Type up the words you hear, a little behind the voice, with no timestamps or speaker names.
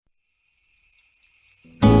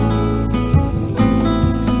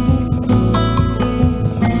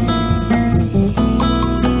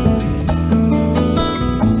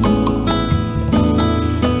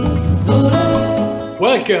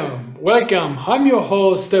Welcome. I'm your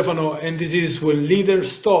host, Stefano, and this is When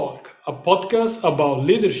Leaders Talk, a podcast about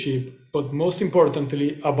leadership, but most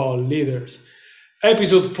importantly, about leaders.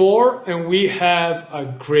 Episode 4, and we have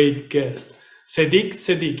a great guest, Sediq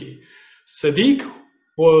Seddiqi. Sediq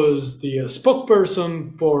was the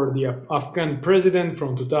spokesperson for the Afghan president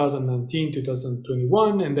from 2019 to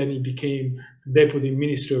 2021, and then he became Deputy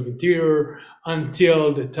Minister of Interior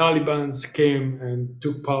until the Taliban came and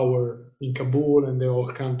took power in Kabul and the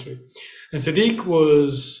whole country. And Sadiq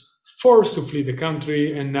was forced to flee the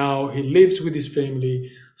country, and now he lives with his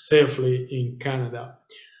family safely in Canada.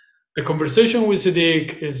 The conversation with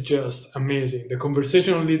Sadiq is just amazing. The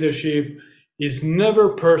conversation on leadership is never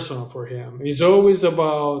personal for him. It's always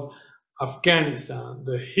about Afghanistan,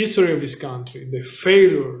 the history of this country, the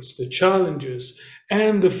failures, the challenges,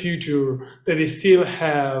 and the future that he still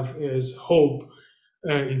have as hope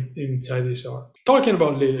inside his heart. Talking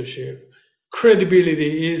about leadership,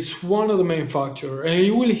 credibility is one of the main factors, and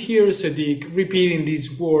you will hear Sadiq repeating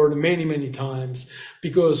this word many, many times,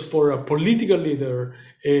 because for a political leader,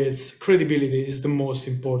 credibility is the most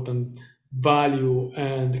important value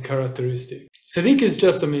and characteristic. Sadiq is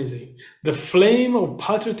just amazing. The flame of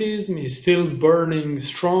patriotism is still burning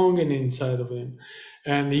strong and inside of him.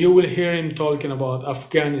 And you will hear him talking about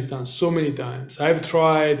Afghanistan so many times. I've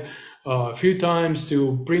tried a few times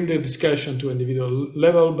to bring the discussion to individual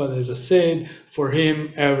level, but as I said, for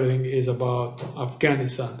him, everything is about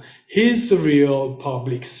Afghanistan. He's the real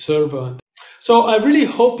public servant. So I really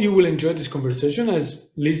hope you will enjoy this conversation at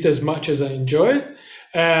least as much as I enjoy it.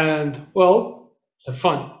 And well, have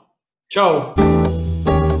fun. Ciao.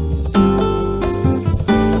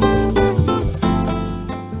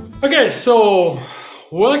 Okay, so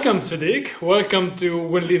welcome, Sadiq. Welcome to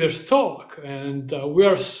When Leaders Talk, and we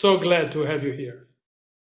are so glad to have you here.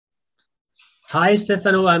 Hi,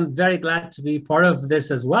 Stefano. I'm very glad to be part of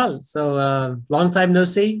this as well. So long time no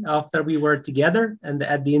see after we were together and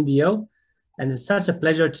at the NDO, and it's such a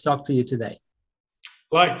pleasure to talk to you today.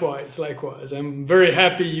 Likewise. I'm very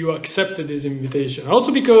happy you accepted this invitation.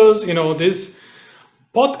 Also because, this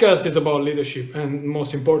podcast is about leadership and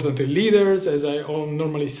most importantly, leaders, as I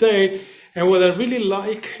normally say. And what I really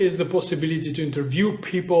like is the possibility to interview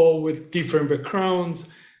people with different backgrounds,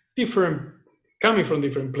 coming from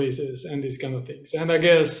different places and these kind of things. And I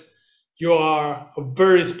guess you are a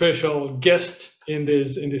very special guest in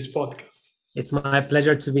this podcast. It's my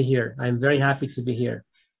pleasure to be here. I'm very happy to be here.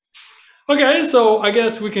 Okay, so I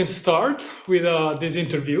guess we can start with this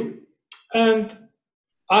interview. And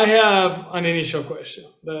I have an initial question.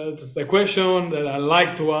 That's the question that I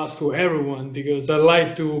like to ask to everyone because I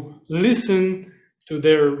like to listen to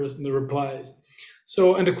their replies.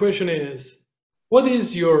 So, and the question is, what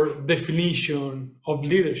is your definition of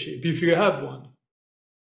leadership, if you have one?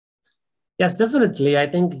 Yes, definitely. I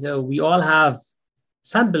think we all have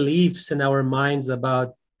some beliefs in our minds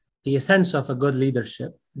about the essence of a good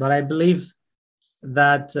leadership. But I believe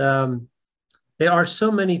that there are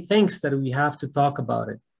so many things that we have to talk about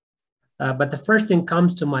it. But the first thing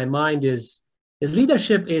comes to my mind is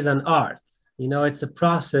leadership is an art. It's a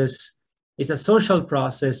process. It's a social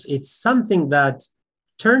process. It's something that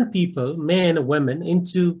turns people, men and women,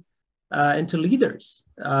 into leaders.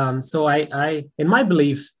 So I, in my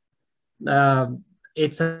belief,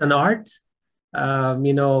 it's an art.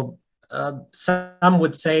 Some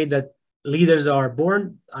would say that leaders are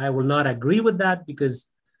born. I will not agree with that because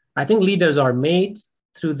I think leaders are made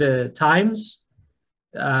through the times.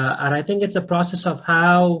 And I think it's a process of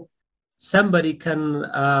how somebody can,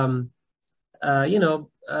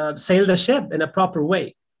 sail the ship in a proper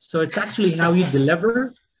way. So it's actually how you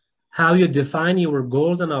deliver, how you define your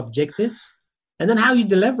goals and objectives, and then how you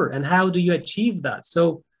deliver and how do you achieve that.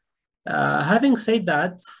 So having said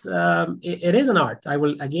that, it is an art. I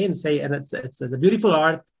will again say, and it's a beautiful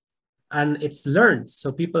art. And it's learned,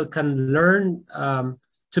 so people can learn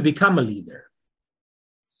to become a leader.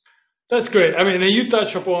 That's great. I mean, you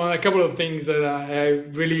touch upon a couple of things that I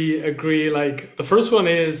really agree. Like the first one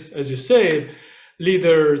is, as you said,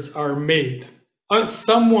 leaders are made.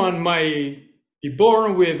 Someone might be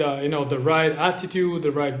born with, the right attitude,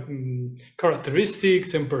 the right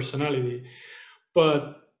characteristics and personality.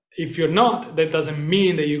 But if you're not, that doesn't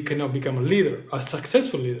mean that you cannot become a leader, a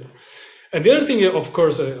successful leader. And the other thing, of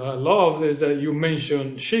course, I love is that you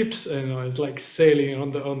mentioned ships, and it's like sailing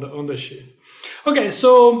on the ship. Okay,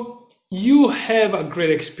 so you have a great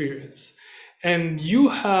experience, and you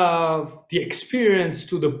have the experience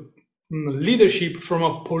to the leadership from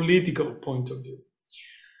a political point of view.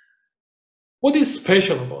 What is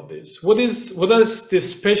special about this? What is the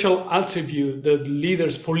special attribute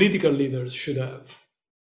that political leaders should have?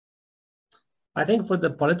 I think for the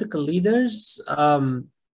political leaders,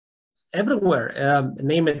 everywhere,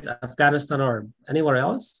 name it Afghanistan or anywhere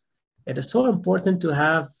else, it is so important to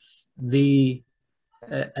have the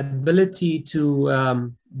ability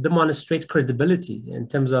to demonstrate credibility in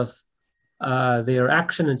terms of their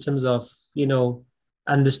action, in terms of,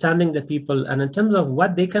 understanding the people, and in terms of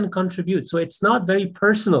what they can contribute. So it's not very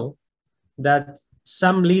personal that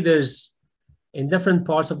some leaders in different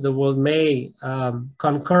parts of the world may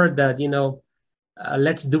concur that,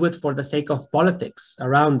 let's do it for the sake of politics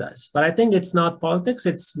around us. But I think it's not politics,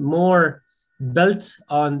 it's more built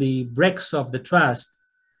on the bricks of the trust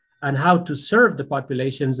and how to serve the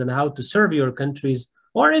populations and how to serve your countries,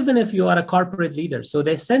 or even if you are a corporate leader. So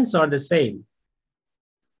the sense are the same.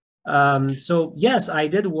 So yes, I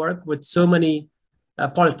did work with so many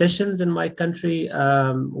politicians in my country,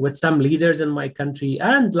 with some leaders in my country,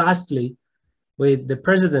 and lastly, with the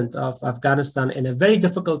president of Afghanistan in a very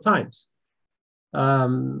difficult times.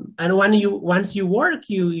 And once you work,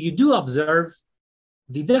 you do observe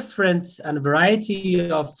the difference and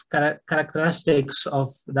variety of characteristics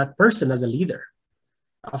of that person as a leader.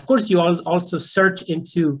 Of course, you also search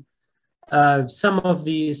into some of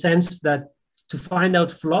the sense that to find out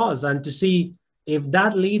flaws and to see if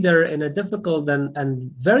that leader in a difficult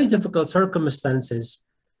and very difficult circumstances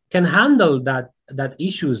can handle that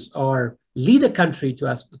issues or lead a country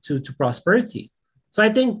to prosperity. So I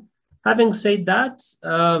think, having said that,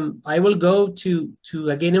 I will go to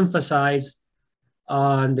again emphasize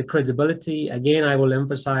on the credibility. Again, I will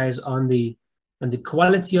emphasize on the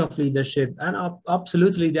quality of leadership and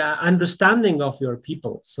absolutely the understanding of your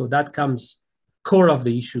people. So that comes core of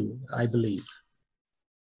the issue, I believe.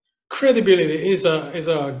 Credibility is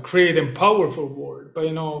a great and powerful word, but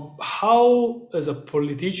how as a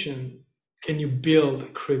politician can you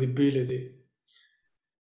build credibility?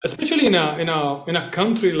 Especially in a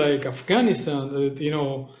country like Afghanistan,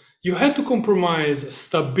 you had to compromise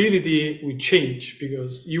stability with change,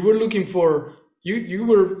 because you were looking for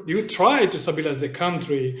you tried to stabilize the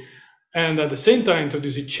country, and at the same time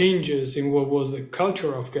introducing changes in what was the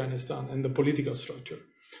culture of Afghanistan and the political structure.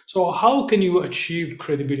 So how can you achieve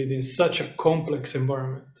credibility in such a complex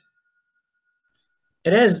environment?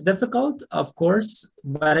 It is difficult, of course,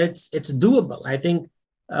 but it's doable. I think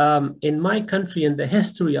in my country, in the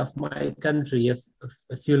history of my country,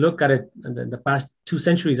 if you look at it in the past 2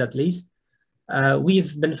 centuries at least,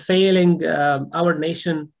 we've been failing our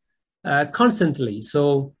nation constantly.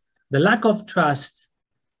 So the lack of trust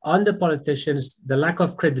on the politicians, the lack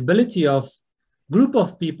of credibility of group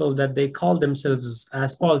of people that they call themselves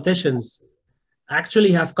as politicians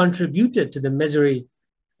actually have contributed to the misery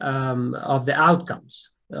of the outcomes.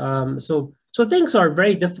 So things are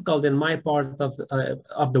very difficult in my part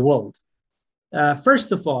of the world.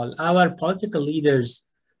 First of all, our political leaders,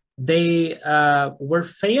 they were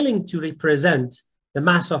failing to represent the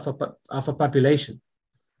mass of a population.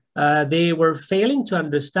 They were failing to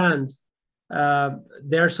understand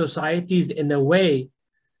their societies in a way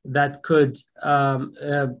that could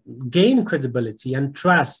gain credibility and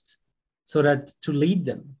trust so that to lead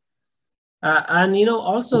them. And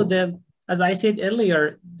also as I said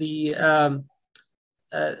earlier, the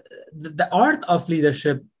art of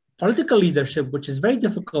leadership, political leadership, which is very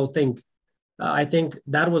difficult thing, I think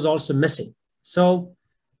that was also missing. So,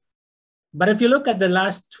 but if you look at the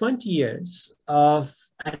last 20 years of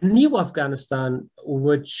a new Afghanistan,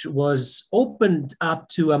 which was opened up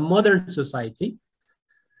to a modern society,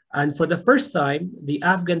 and for the first time, the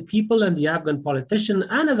Afghan people and the Afghan politician,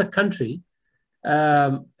 and as a country,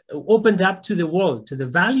 opened up to the world, to the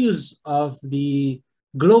values of the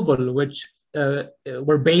global, which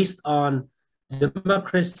were based on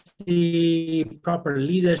democracy, proper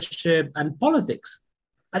leadership, and politics.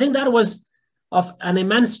 I think that was of an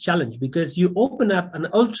immense challenge, because you open up an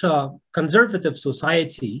ultra-conservative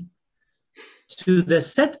society to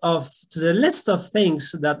the list of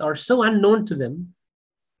things that are so unknown to them,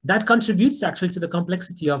 that contributes actually to the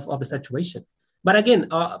complexity of the situation. But again,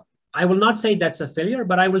 I will not say that's a failure,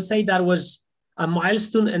 but I will say that was a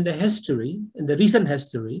milestone in the recent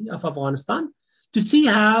history of Afghanistan, to see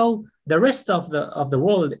how the rest of the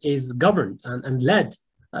world is governed and led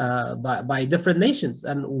by different nations,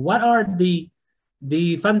 and what are the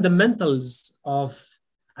fundamentals of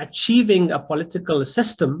achieving a political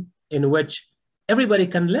system in which everybody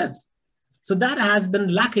can live. So that has been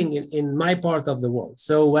lacking in my part of the world.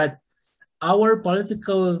 So what our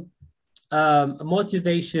political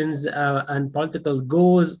motivations and political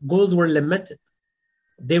goals were limited.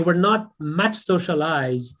 They were not much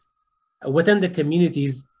socialized within the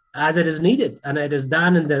communities as it is needed, and it is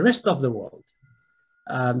done in the rest of the world.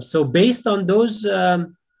 So based on those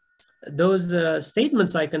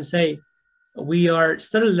statements, I can say we are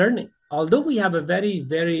still learning. Although we have a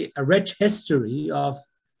very rich history of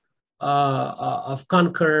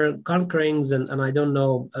conquerings and I don't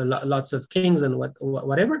know, lots of kings and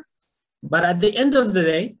whatever. But at the end of the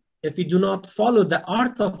day, if you do not follow the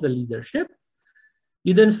art of the leadership,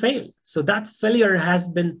 you then fail. So that failure has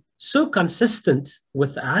been so consistent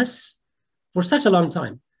with us for such a long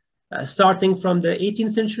time. Starting from the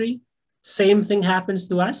 18th century, same thing happens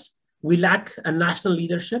to us. We lack a national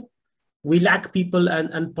leadership. We lack people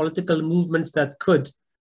and political movements that could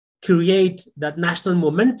create that national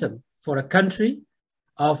momentum for a country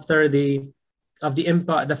after the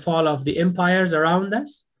empire, the fall of the empires around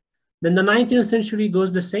us. Then the 19th century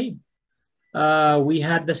goes the same. We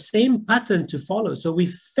had the same pattern to follow. So we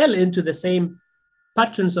fell into the same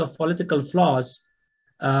patterns of political flaws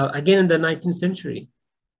again in the 19th century.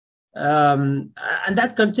 And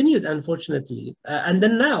that continued, unfortunately. And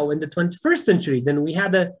then now in the 21st century, then we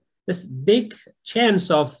had this big chance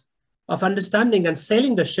of understanding and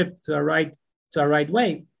sailing the ship to a right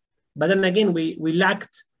way. But then again, we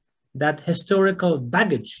lacked that historical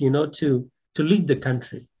baggage, to lead the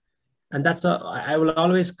country. And that's I will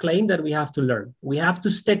always claim that we have to learn. We have to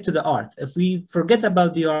stick to the art. If we forget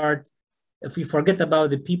about the art, if we forget about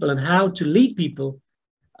the people and how to lead people,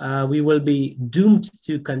 we will be doomed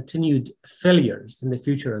to continued failures in the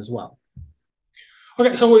future as well.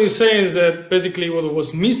 Okay, so what you're saying is that basically what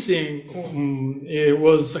was missing it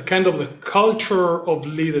was a kind of the culture of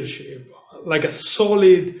leadership, like a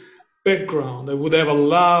solid background that would have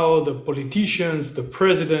allowed the politicians, the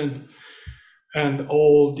president, and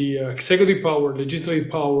all the executive power, legislative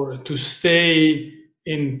power to stay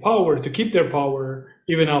in power, to keep their power,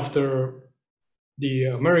 even after the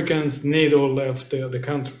Americans, NATO left the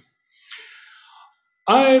country.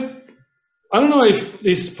 I don't know if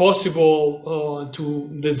it's possible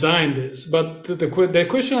to design this, but the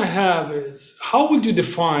question I have is, how would you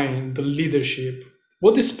define the leadership?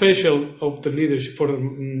 What is special of the leadership for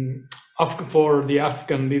the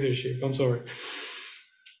Afghan leadership? I'm sorry.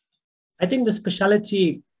 I think the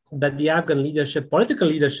speciality that the Afghan leadership, political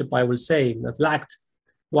leadership, I will say, that lacked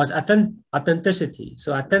was authenticity.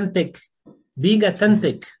 So being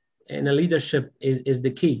authentic in a leadership is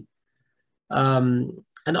the key. And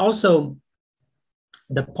also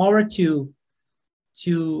the power to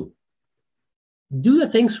do the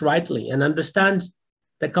things rightly and understand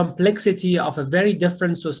the complexity of a very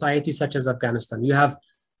different society such as Afghanistan. You have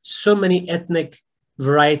so many ethnic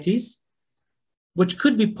varieties, which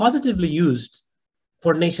could be positively used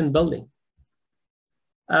for nation building.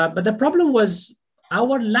 But the problem was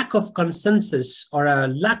our lack of consensus or a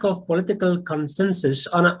lack of political consensus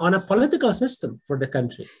on a political system for the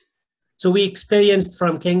country. So we experienced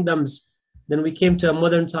from kingdoms, then we came to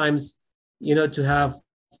modern times, to have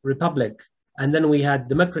republic, and then we had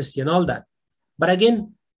democracy and all that. But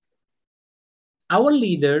again, our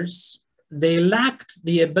leaders, they lacked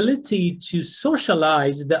the ability to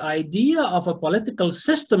socialize the idea of a political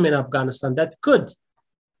system in Afghanistan that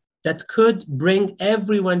could bring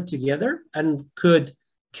everyone together and could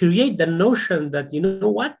create the notion that,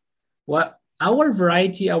 what our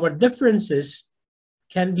variety, our differences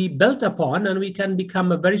can be built upon, and we can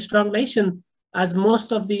become a very strong nation, as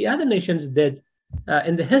most of the other nations did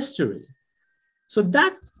in the history. So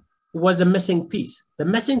that was a missing piece. The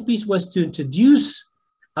missing piece was to introduce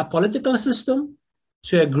a political system,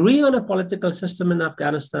 to agree on a political system in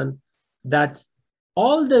Afghanistan that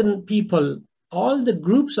all the people, all the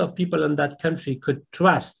groups of people in that country could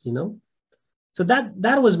trust, So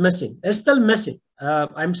that was missing. It's still missing.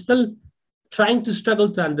 I'm still trying to struggle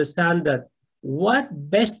to understand that what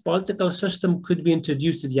best political system could be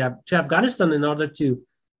introduced to Afghanistan in order to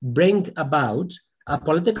bring about a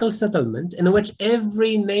political settlement in which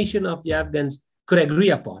every nation of the Afghans could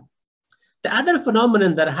agree upon. The other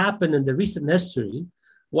phenomenon that happened in the recent history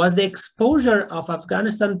was the exposure of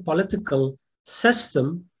Afghanistan political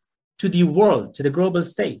system to the world, to the global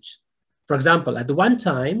stage. For example, at one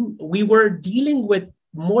time, we were dealing with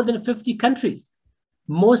more than 50 countries,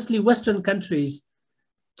 mostly Western countries,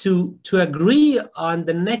 to agree on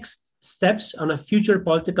the next steps on a future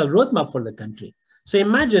political roadmap for the country. So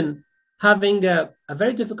imagine having a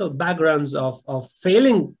very difficult backgrounds of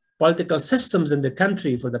failing political systems in the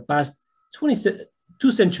country for the past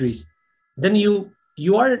 22 centuries. Then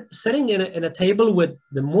you are sitting in a table with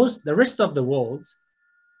the rest of the world,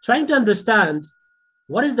 trying to understand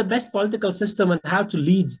what is the best political system and how to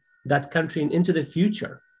lead that country into the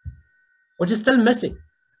future, which is still missing.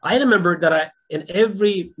 I remember that in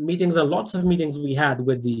every meetings and lots of meetings we had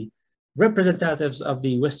with the representatives of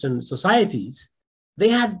the Western societies, they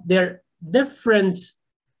had their different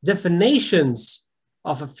definitions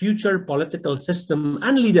of a future political system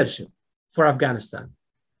and leadership for Afghanistan,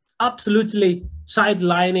 absolutely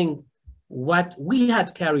sidelining what we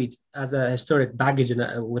had carried as a historic baggage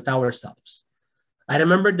with ourselves. I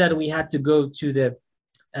remember that we had to go to the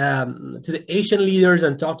Asian leaders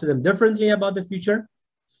and talk to them differently about the future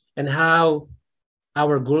and how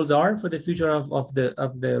our goals are for the future of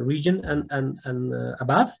the region and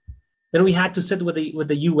above. Then we had to sit with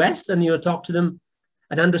the US and talk to them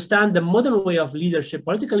and understand the modern way of leadership,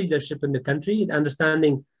 political leadership in the country,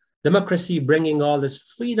 understanding democracy, bringing all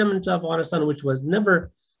this freedom into Afghanistan, which was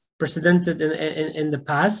never precedented in the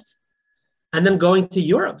past, and then going to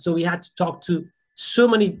Europe. So we had to talk to so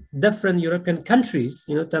many different European countries,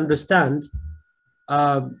 to understand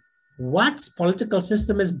what political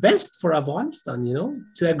system is best for Afghanistan,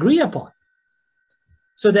 to agree upon.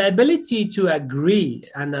 So the ability to agree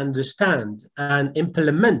and understand and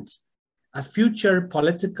implement a future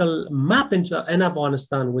political map in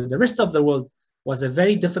Afghanistan with the rest of the world was a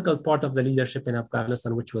very difficult part of the leadership in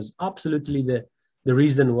Afghanistan, which was absolutely the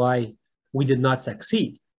reason why we did not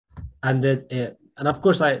succeed. And of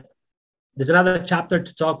course, there's another chapter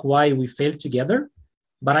to talk why we failed together,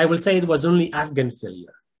 but I will say it was only Afghan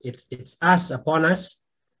failure. It's us upon us,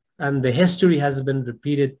 and the history has been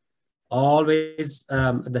repeated always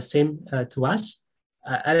the same to us.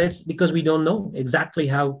 And it's because we don't know exactly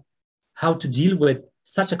how to deal with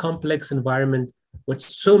such a complex environment with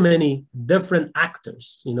so many different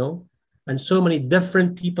actors, and so many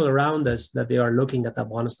different people around us that they are looking at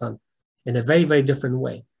Afghanistan in a very, very different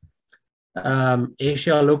way.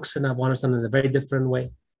 Asia looks in Afghanistan in a very different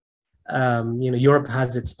way. Europe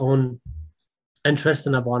has its own interest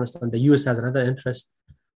in Afghanistan. The US has another interest.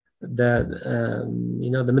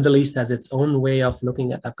 The Middle East has its own way of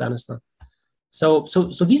looking at Afghanistan. So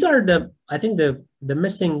these are I think the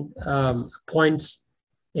missing points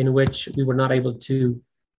in which we were not able to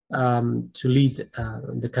lead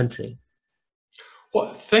the country.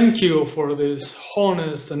 Well, thank you for this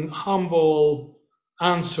honest and humble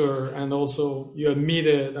answer, and also you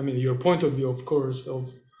admitted, your point of view, of course, of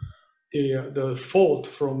the fault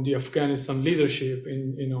from the Afghanistan leadership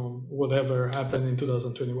in whatever happened in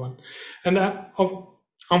 2021. And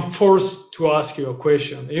I'm forced to ask you a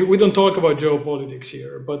question. We don't talk about geopolitics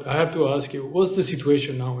here, but I have to ask you, what's the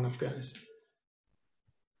situation now in Afghanistan?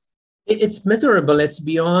 It's miserable. It's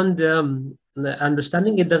beyond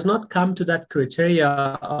understanding. It does not come to that criteria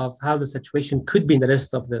of how the situation could be in the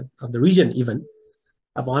rest of the region even.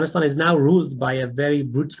 Afghanistan is now ruled by a very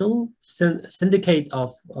brutal syndicate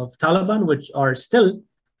of Taliban, which are still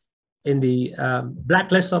in the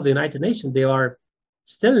blacklist of the United Nations. They are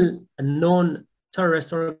still a known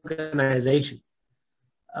terrorist organization.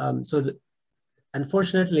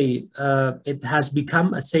 Unfortunately, it has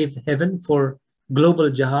become a safe haven for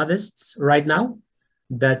global jihadists right now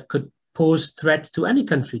that could pose threat to any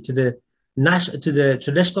country, to the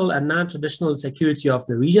traditional and non-traditional security of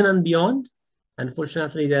the region and beyond.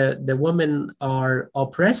 Unfortunately, the women are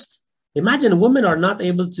oppressed. Imagine women are not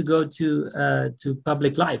able to go to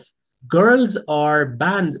public life. Girls are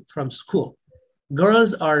banned from school.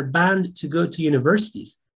 Girls are banned to go to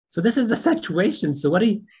universities. So this is the situation. So what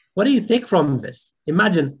do you think from this?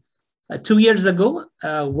 Imagine 2 years ago,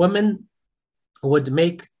 women would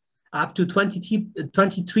make up to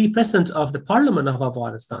 23% of the parliament of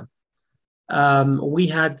Afghanistan. We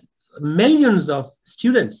had millions of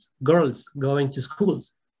students, girls, going to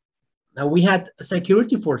schools. We had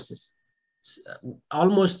security forces,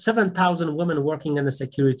 almost 7,000 women working in the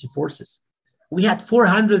security forces. We had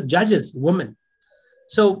 400 judges, women.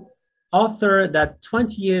 So after that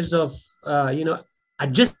 20 years of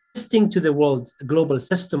adjusting to the world's global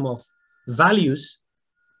system of values,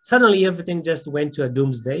 suddenly everything just went to a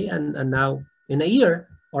doomsday. And now in a year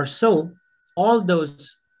or so, all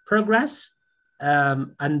those progress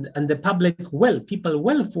and the public will, people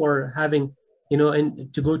will for having,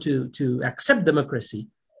 to go to accept democracy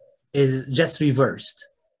is just reversed.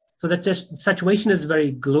 So that situation is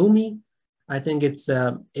very gloomy. I think it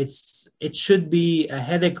should be a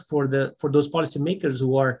headache for those policymakers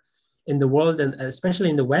who are in the world, and especially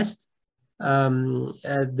in the West. The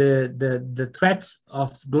threat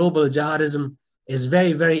of global jihadism is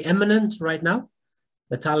very, very imminent right now.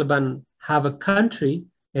 The Taliban have a country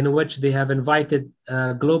in which they have invited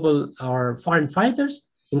global or foreign fighters,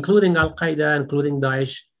 including Al-Qaeda, including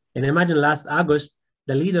Daesh. And imagine last August,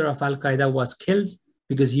 the leader of Al-Qaeda was killed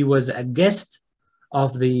because he was a guest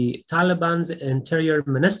of the Taliban's interior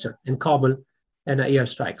minister in Kabul in an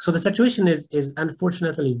airstrike. So the situation is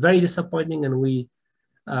unfortunately very disappointing, and we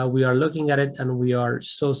are looking at it, and we are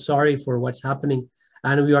so sorry for what's happening.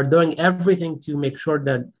 And we are doing everything to make sure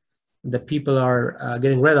that the people are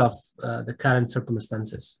getting rid of the current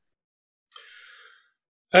circumstances.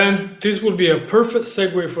 And this will be a perfect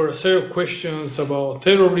segue for a set of questions about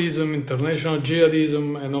terrorism, international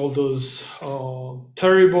jihadism, and all those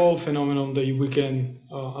terrible phenomena that we can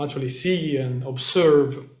actually see and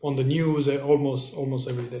observe on the news almost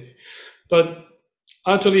every day. But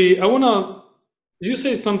actually, you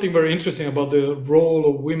say something very interesting about the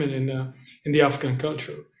role of women in the Afghan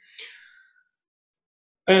culture.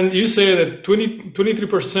 And you say that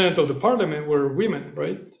 23% of the parliament were women,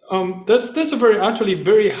 right? That's a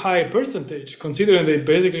very high percentage, considering that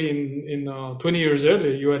basically in 20 years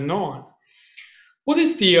earlier you had none. What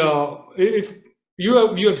is the if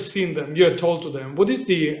you have seen them, you have told to them, what is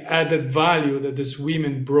the added value that these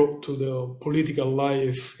women brought to the political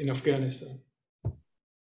life in Afghanistan?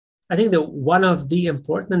 I think that one of the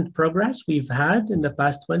important progress we've had in the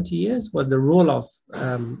past 20 years was the role of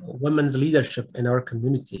women's leadership in our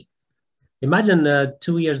community. Imagine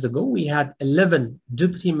 2 years ago, we had 11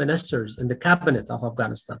 deputy ministers in the cabinet of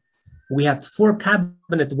Afghanistan. We had 4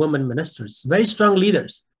 cabinet women ministers, very strong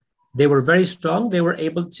leaders. They were very strong. They were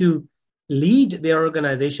able to lead their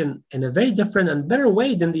organization in a very different and better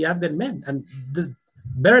way than the Afghan men, and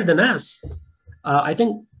better than us. I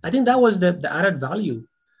think that was the added value.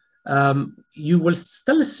 You will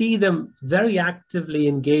still see them very actively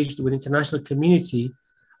engaged with international community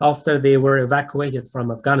after they were evacuated from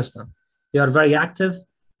Afghanistan. They are very active.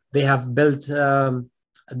 They have built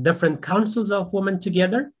different councils of women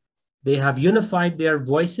together. They have unified their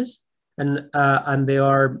voices, and they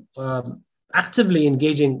are actively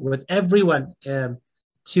engaging with everyone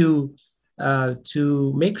to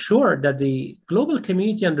make sure that the global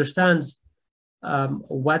community understands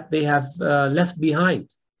what they have left behind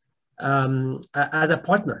as a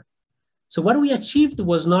partner. So what we achieved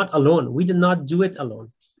was not alone. We did not do it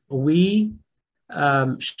alone. We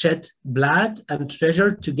shed blood and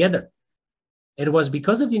treasure together. It was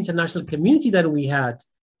because of the international community that we had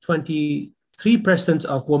 23%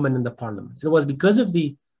 of women in the parliament. It was because of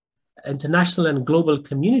the international and global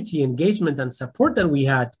community engagement and support that we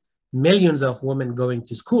had millions of women going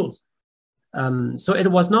to schools. So it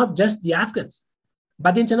was not just the Afghans,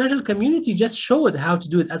 but the international community just showed how to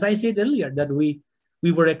do it. As I said earlier, that we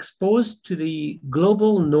were exposed to the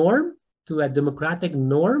global norm, to a democratic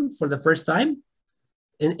norm for the first time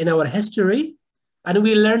in our history. And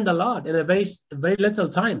we learned a lot in a very, very little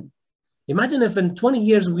time. Imagine if in 20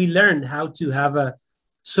 years we learned how to have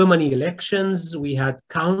so many elections. We had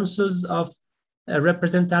councils of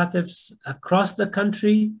representatives across the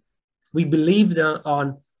country. We believed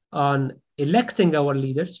on electing our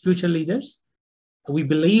leaders, future leaders. We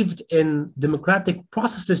believed in democratic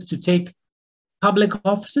processes to take public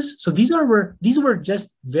offices. So these were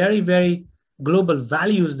just very, very global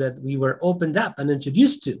values that we were opened up and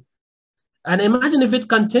introduced to. And imagine if it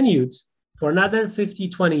continued for another 50,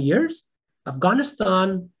 20 years,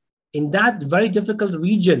 Afghanistan in that very difficult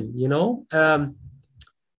region,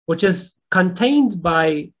 which is contained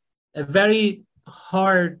by a very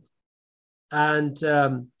hard and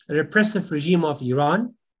repressive regime of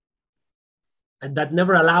Iran, and that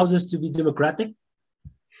never allows us to be democratic.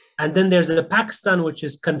 And then there's Pakistan, which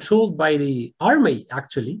is controlled by the army,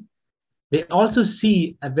 actually. They also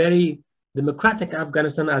see a very democratic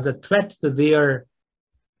Afghanistan as a threat to their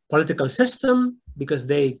political system because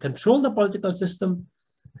they control the political system.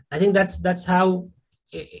 I think that's how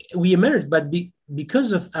we emerged. But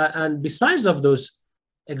because of, and besides of those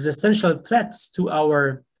existential threats to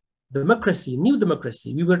our democracy, new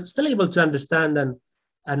democracy, we were still able to understand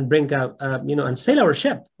and bring out, and sail our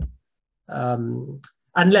ship.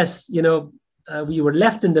 Unless, we were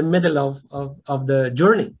left in the middle of the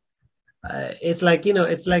journey. It's like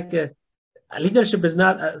leadership is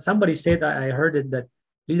not, somebody said, I heard it, that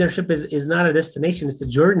leadership is not a destination, it's a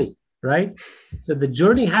journey, right? So the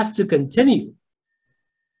journey has to continue.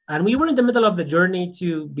 And we were in the middle of the journey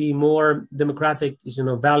to be more democratic,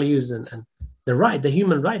 values and the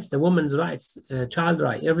human rights, the women's rights, child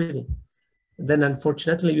right, everything. Then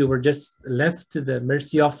unfortunately, we were just left to the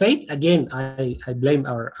mercy of fate. Again, I blame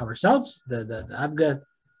ourselves, the Afghan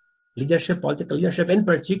leadership, political leadership in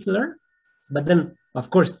particular. But then, of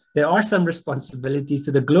course, there are some responsibilities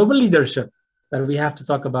to the global leadership that we have to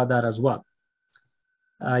talk about that as well.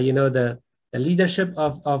 The leadership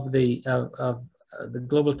of the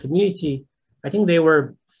global community, I think they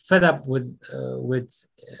were fed up with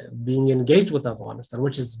being engaged with Afghanistan,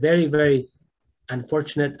 which is very, very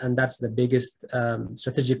unfortunate, and that's the biggest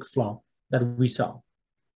strategic flaw that we saw.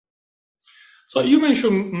 So you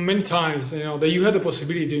mentioned many times, that you had the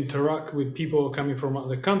possibility to interact with people coming from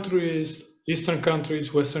other countries, Eastern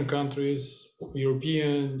countries, Western countries,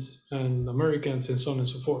 Europeans and Americans, and so on and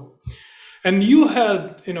so forth. And you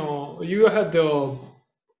had the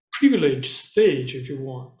privileged stage, if you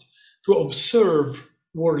want, to observe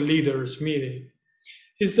world leaders meeting.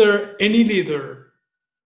 Is there any leader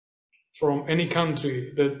from any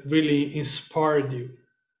country that really inspired you?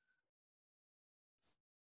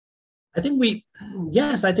 I think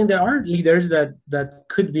yes, I think there are leaders that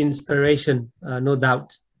could be inspiration, no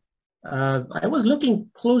doubt. I was looking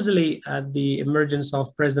closely at the emergence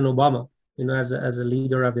of President Obama, as a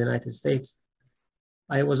leader of the United States.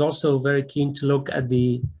 I was also very keen to look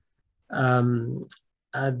um,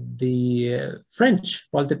 at the French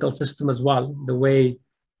political system as well, the way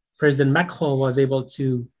President Macron was able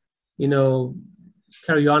to,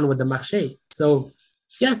 carry on with the marché. So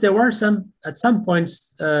yes, there were at some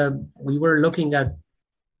points, we were looking at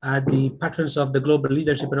the patterns of the global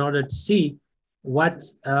leadership in order to see what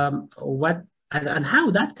and how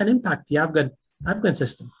that can impact the Afghan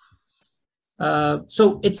system.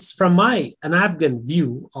 So it's from an Afghan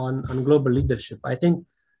view on global leadership. I think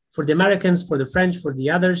for the Americans, for the French, for the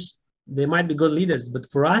others, they might be good leaders. But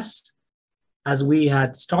for us, as we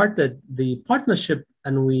had started the partnership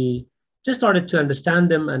and we just started to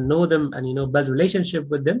understand them and know them and build relationship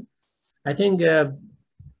with them, I think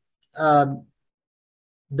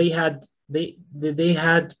they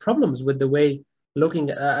had problems with the way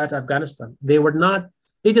looking at Afghanistan. They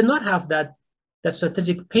did not have that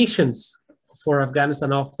strategic patience for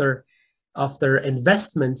Afghanistan after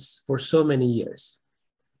investments for so many years.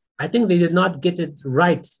 I think they did not get it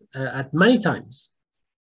right at many times.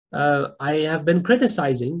 I have been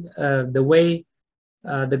criticizing the way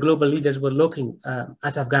the global leaders were looking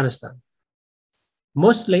at Afghanistan.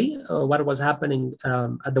 Mostly what was happening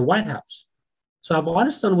at the White House. So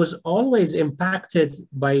Afghanistan was always impacted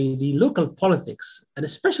by the local politics, and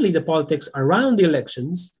especially the politics around the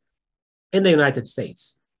elections in the United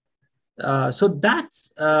States. So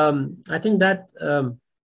I think that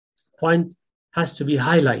point has to be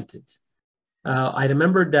highlighted. I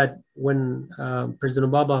remember that when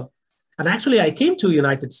President Obama, and actually I came to the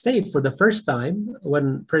United States for the first time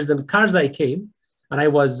when President Karzai came, and I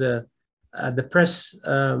was the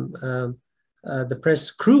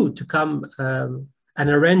press crew to come and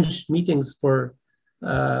arrange meetings for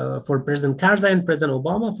President Karzai and President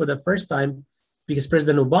Obama for the first time, because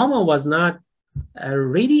President Obama was not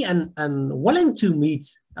ready and willing to meet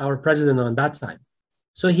our president on that time.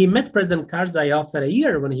 So he met President Karzai after a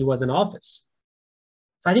year when he was in office.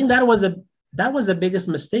 So I think that was the biggest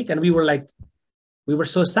mistake, and we were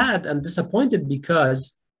so sad and disappointed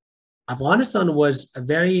because Afghanistan was a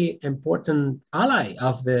very important ally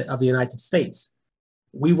of the United States.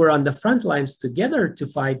 We were on the front lines together to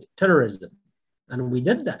fight terrorism, and we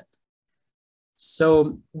did that.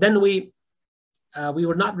 So then we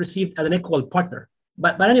were not received as an equal partner.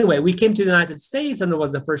 But anyway, we came to the United States, and it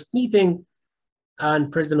was the first meeting,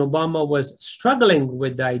 and President Obama was struggling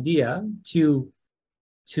with the idea to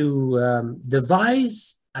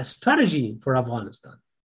devise a strategy for Afghanistan.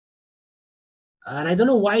 And I don't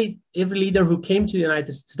know why every leader who came to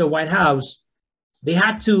the White House, they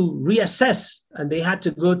had to reassess and they had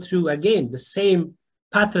to go through again the same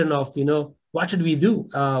pattern of, what should we do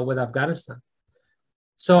with Afghanistan?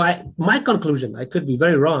 So my conclusion, I could be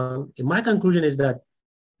very wrong. My conclusion is that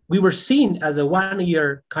we were seen as a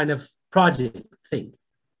one-year kind of project thing,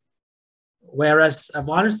 whereas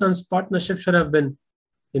Afghanistan's partnership should have been,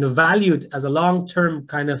 valued as a long-term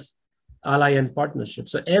kind of ally and partnership.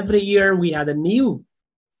 So every year we had a new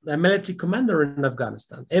military commander in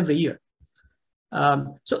Afghanistan, every year.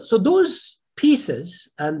 So those pieces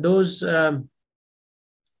and those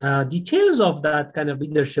details of that kind of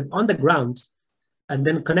leadership on the ground, and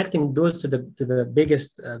then connecting those to the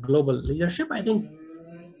biggest global leadership, I think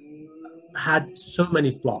had so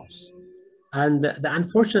many flaws. And the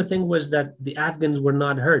unfortunate thing was that the Afghans were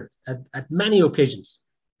not heard at many occasions.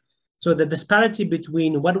 So the disparity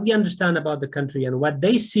between what we understand about the country and what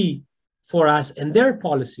they see for us and their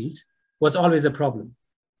policies was always a problem.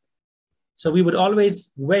 So we would always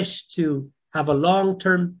wish to have a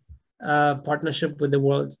long-term partnership with the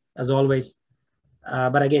world, as always.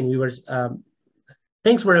 But again,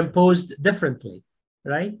 things were imposed differently,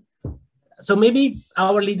 right? So maybe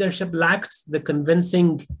our leadership lacked the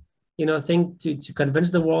convincing, thing to convince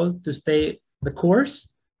the world to stay the course.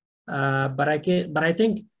 But I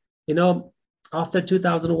think, after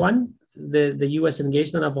 2001, the U.S.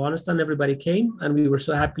 engaged in Afghanistan, everybody came, and we were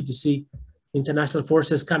so happy to see international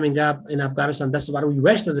forces coming up in Afghanistan. That's what we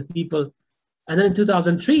wished as a people. And then in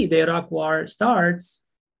 2003, the Iraq war starts,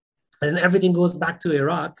 and everything goes back to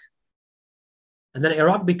Iraq. And then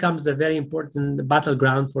Iraq becomes a very important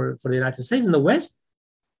battleground for the United States in the West.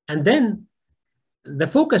 And then the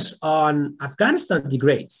focus on Afghanistan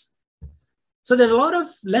degrades. So there's a lot of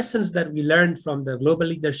lessons that we learned from the global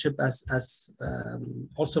leadership as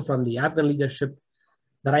also from the Afghan leadership,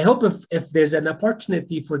 that I hope if there's an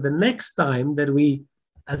opportunity for the next time that we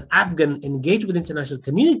as Afghan engage with the international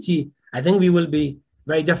community, I think we will be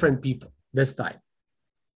very different people this time.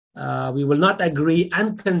 We will not agree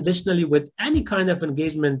unconditionally with any kind of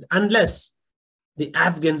engagement unless the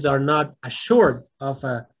Afghans are not assured of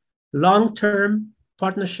a long-term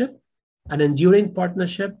partnership, an enduring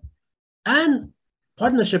partnership, and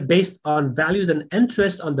partnership based on values and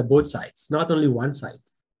interest on the both sides, not only one side,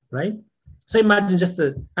 right? So imagine just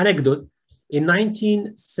an anecdote. In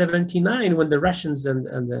 1979, when the Russians and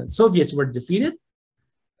the Soviets were defeated,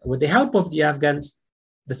 with the help of the Afghans,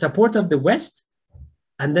 the support of the West,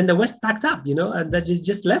 and then the West packed up, and they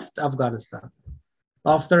just left Afghanistan.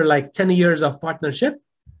 After like 10 years of partnership,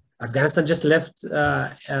 Afghanistan just left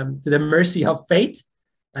to the mercy of fate.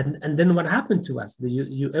 And then what happened to us?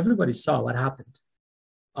 Everybody saw what happened.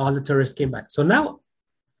 All the tourists came back. So now,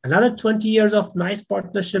 another 20 years of nice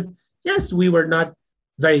partnership. Yes, we were not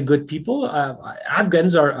very good people.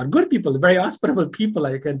 Afghans are good people, very hospitable people,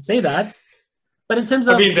 I can say that. But in terms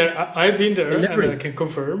of I've been there, delivery, and I can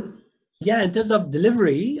confirm. Yeah, in terms of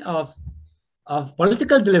delivery, of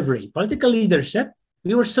political delivery, political leadership,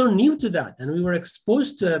 we were so new to that, and we were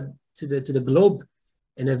exposed to the globe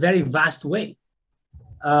in a very vast way.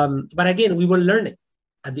 But again, we were learning.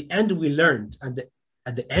 At the end, we learned.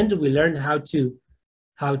 At the end, we learned how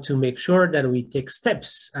to make sure that we take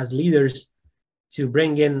steps as leaders to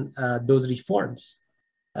bring in those reforms.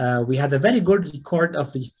 We had a very good record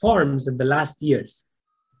of reforms in the last years,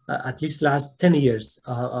 at least last 10 years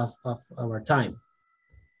of our time.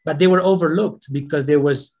 But they were overlooked because there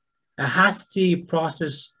was a hasty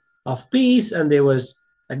process of peace, and there was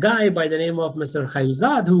a guy by the name of Mr.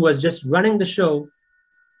 Khalilzad who was just running the show,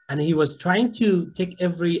 and he was trying to take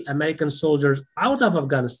every American soldier out of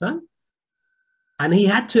Afghanistan. And he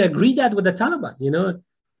had to agree that with the Taliban,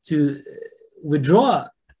 to withdraw,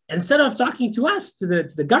 instead of talking to us, to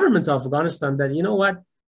the government of Afghanistan, that, what,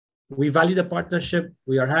 we value the partnership,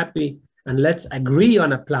 we are happy, and let's agree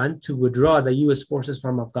on a plan to withdraw the US forces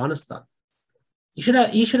from Afghanistan.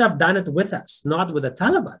 You should have done it with us, not with the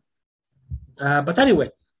Taliban. But anyway,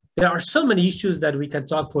 there are so many issues that we can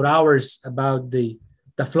talk for hours about the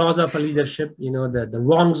flaws of a leadership, the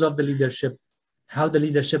wrongs of the leadership, how the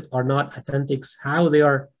leadership are not authentic, how they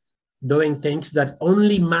are doing things that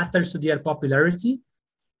only matters to their popularity.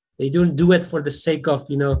 They don't do it for the sake of,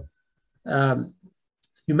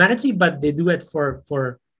 humanity, but they do it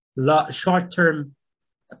for short-term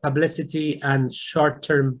publicity and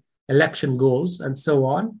short-term election goals and so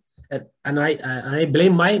on. And I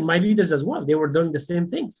blame my leaders as well. They were doing the same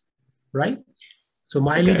things, right? So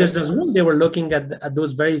my leaders as well, they were looking at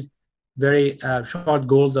those very, very short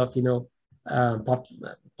goals of,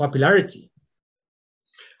 popularity.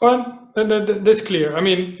 Well, that's clear. I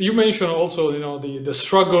mean, you mentioned also, the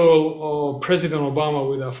struggle of President Obama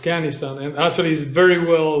with Afghanistan, and actually it's very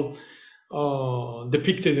well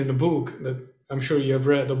depicted in the book that I'm sure you have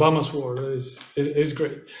read, Obama's War. Is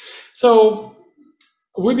great. So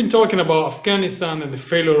we've been talking about Afghanistan and the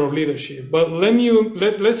failure of leadership, but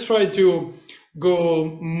let's try to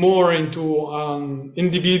go more into an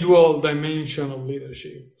individual dimension of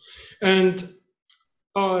leadership. And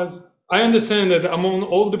I understand that among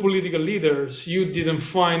all the political leaders, you didn't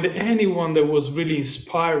find anyone that was really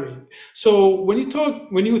inspiring. So when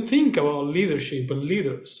you think about leadership and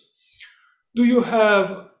leaders, do you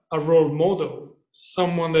have a role model,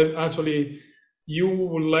 someone that actually you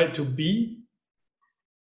would like to be?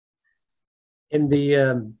 In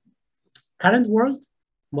the current world,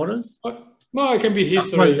 models? No, it can be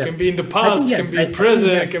history, it can be in the past, it can be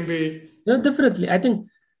present, it can be... No, definitely. I think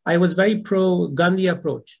I was very pro-Gandhi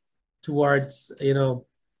approach towards,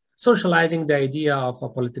 socializing the idea of a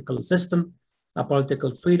political system, a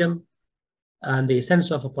political freedom, and the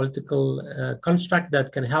essence of a political construct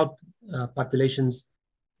that can help populations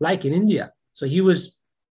like in India. So he was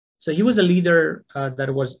a leader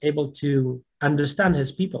that was able to understand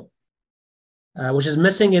his people. Which is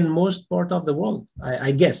missing in most part of the world.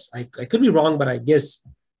 I guess I could be wrong, but I guess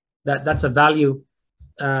that's a value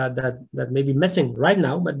that may be missing right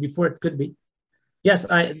now, but before it could be. Yes,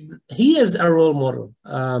 he is a role model.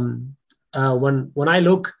 When I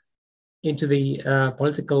look into the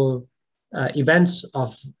political events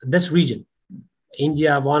of this region,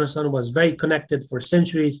 India, Afghanistan was very connected for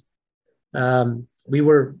centuries. We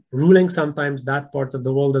were ruling sometimes that part of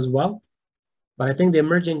the world as well. But I think the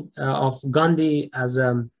emerging of Gandhi as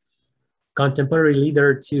a contemporary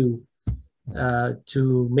leader to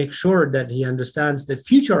make sure that he understands the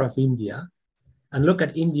future of India and look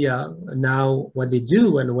at India now, what they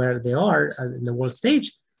do and where they are in the world stage.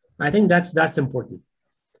 I think that's important.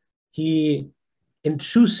 He, in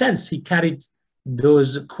true sense, he carried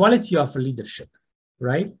those quality of leadership,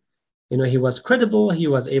 right? He was credible. He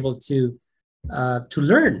was able to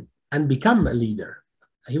learn and become a leader.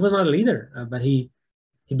 He was not a leader, but he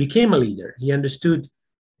became a leader. He understood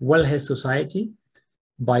well his society.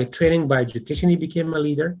 By training, by education, he became a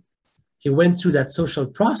leader. He went through that social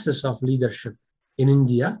process of leadership in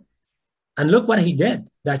India. And look what he did.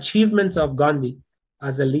 The achievements of Gandhi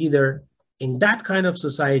as a leader in that kind of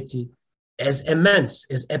society is immense,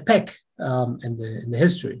 is epic in the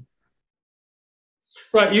history.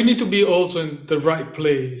 Right. You need to be also in the right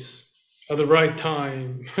place at the right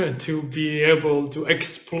time to be able to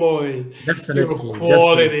exploit your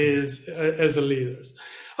qualities as a leader.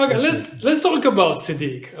 Okay, let's talk about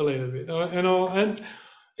Sediq a little bit. And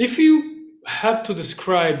if you have to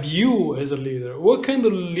describe you as a leader, what kind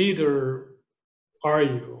of leader are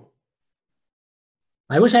you?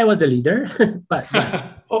 I wish I was a leader, but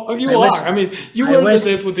oh, you are. I mean, you were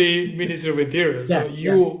the Deputy Minister of Interior, so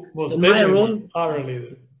you most definitely are a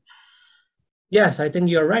leader. Yes, I think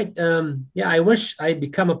you're right. I wish I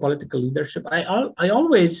become a political leadership. I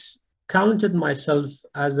always counted myself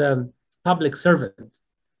as a public servant.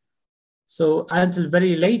 So until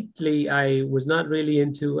very lately, I was not really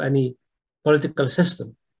into any political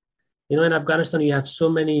system. In Afghanistan, you have so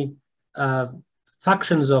many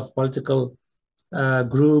factions of political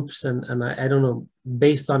groups, and I don't know,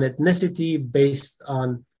 based on ethnicity, based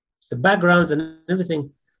on the backgrounds and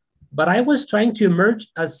everything. But I was trying to emerge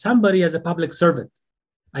as somebody, as a public servant.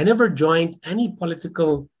 I never joined any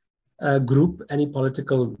political group, any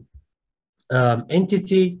political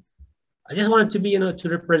entity. I just wanted to be, to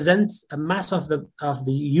represent a mass of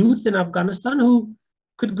the youth in Afghanistan who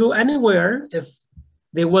could go anywhere if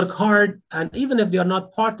they work hard, and even if they are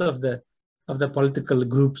not part of the political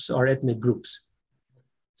groups or ethnic groups.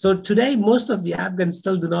 So today, most of the Afghans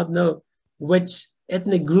still do not know which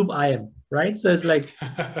ethnic group I am, right? So it's like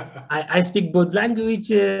I speak both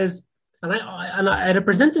languages, and I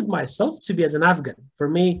represented myself to be as an Afghan. For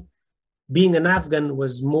me, being an Afghan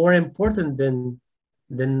was more important than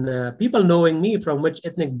people knowing me from which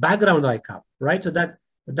ethnic background I come, right? So that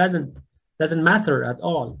doesn't matter at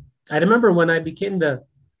all. I remember when I became the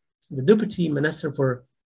deputy minister for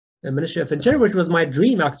the Ministry of Interior, which was my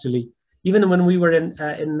dream actually. Even when we were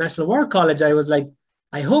in National War College, I was like,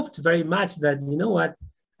 I hoped very much that,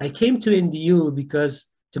 I came to NDU because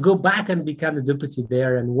to go back and become the deputy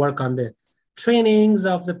there and work on the trainings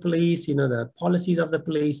of the police, the policies of the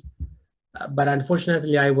police. But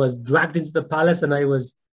unfortunately, I was dragged into the palace and I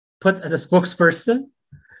was put as a spokesperson.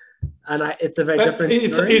 And it's a very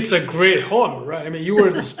different story. It's a great honor, right? I mean, you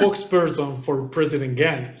were the spokesperson for President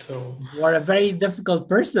Ghani, so you are a very difficult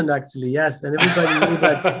person, actually. Yes, and everybody knew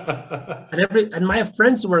that. And my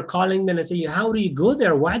friends were calling me and say, "How do you go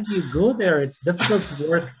there? Why do you go there? It's difficult to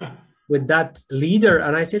work with that leader."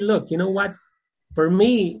 And I said, "Look, you know what? For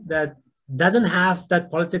me, that doesn't have that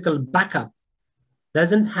political backup,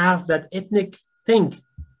 doesn't have that ethnic thing.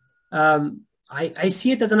 I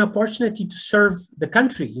see it as an opportunity to serve the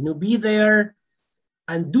country, be there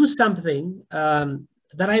and do something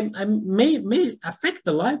that I may affect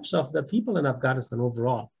the lives of the people in Afghanistan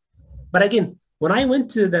overall." But again, when I went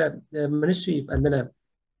to the ministry and then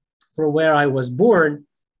for where I was born,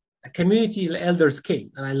 a community elders came,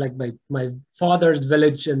 and I like my father's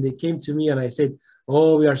village, and they came to me and I said,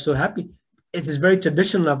 "Oh, we are so happy." It is very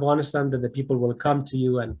traditional in Afghanistan that the people will come to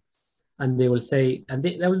you and they will say, and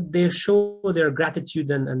they show their gratitude,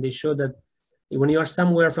 and they show that when you are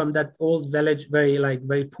somewhere from that old village,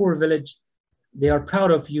 very poor village, they are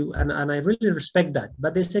proud of you, and I really respect that.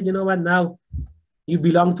 But they said, "You know what, now you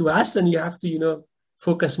belong to us and you have to,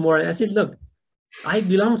 focus more." And I said, "Look, I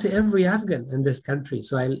belong to every Afghan in this country,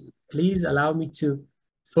 so please allow me to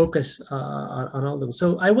focus on all of them." So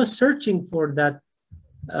I was searching for that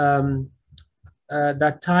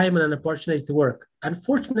time and an opportunity to work.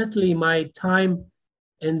 Unfortunately, my time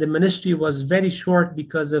in the ministry was very short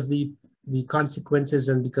because of the consequences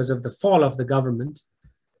and because of the fall of the government.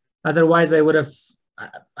 Otherwise,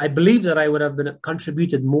 I believe that I would have been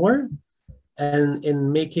contributed more and in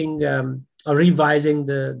making or revising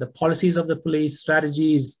the policies of the police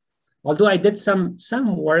strategies. Although I did some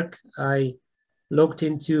work, I looked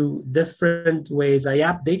into different ways. I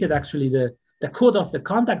updated actually the code of the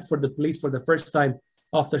conduct for the police for the first time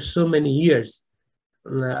after so many years,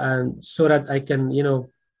 and so that I can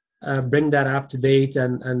bring that up to date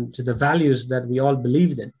and to the values that we all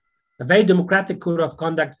believed in. A very democratic code of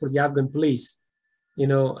conduct for the Afghan police,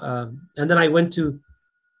 and then I went to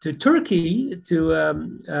Turkey to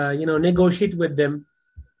negotiate with them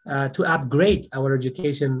to upgrade our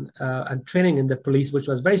education and training in the police, which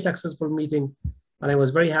was a very successful meeting, and I was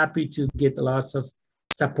very happy to get lots of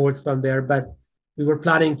support from there. But we were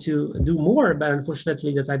planning to do more, but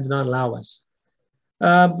unfortunately, the time did not allow us.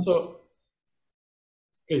 So,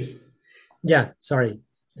 please. Yeah, sorry.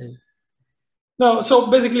 No, so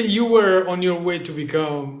basically, you were on your way to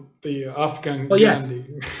become the Afghan Gandhi. Yes.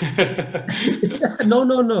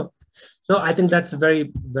 No. I think that's a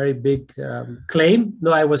very, very big claim.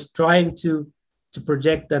 No, I was trying to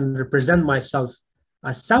project and represent myself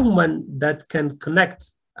as someone that can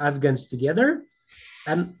connect Afghans together,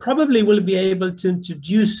 and probably will be able to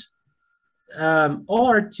introduce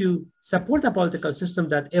or to support a political system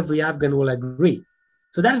that every Afghan will agree.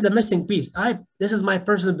 So that's the missing piece. This is my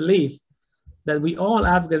personal belief, that we all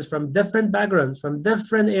Afghans from different backgrounds, from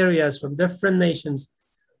different areas, from different nations,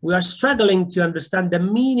 we are struggling to understand the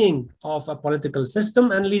meaning of a political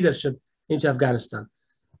system and leadership into Afghanistan.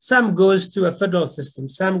 Some goes to a federal system,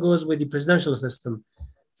 some goes with the presidential system.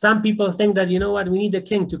 Some people think that, we need a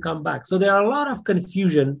king to come back. So there are a lot of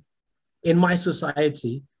confusion in my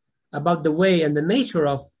society about the way and the nature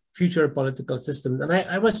of future political systems. And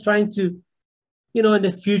I was trying to, in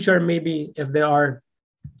the future, maybe if there are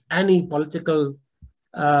any political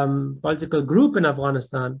group in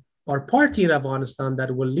Afghanistan or party in Afghanistan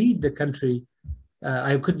that will lead the country,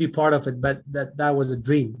 I could be part of it, but that was a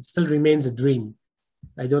dream. It still remains a dream.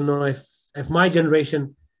 I don't know if my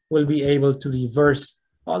generation will be able to reverse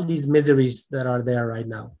all these miseries that are there right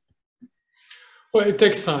now. Well, it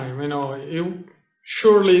takes time.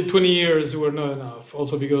 Surely 20 years were not enough.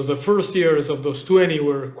 Also because the first years of those 20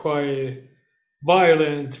 were quite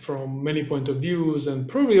violent from many point of views, and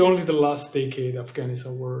probably only the last decade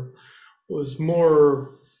Afghanistan was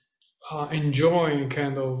more enjoying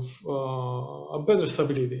kind of a better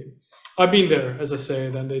stability. I've been there, as I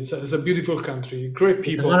said, and it's a beautiful country, great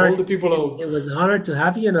people. All the people. It was an honor to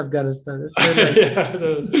have you in Afghanistan. Yeah,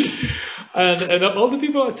 and all the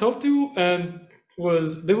people I talked to, and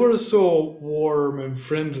they were so warm and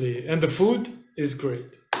friendly, and the food is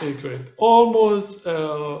great. It's great, almost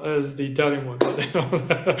as the Italian one.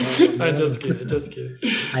 I'm just kidding.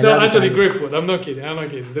 No, actually, great food. I'm not kidding.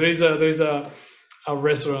 There is a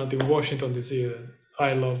restaurant in Washington D.C. that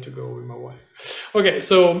I love to go with my wife. Okay,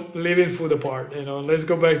 so leaving food apart, let's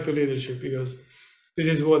go back to leadership, because this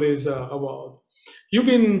is what it's about. You've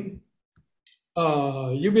been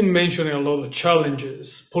mentioning a lot of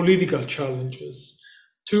challenges, political challenges,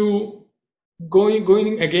 to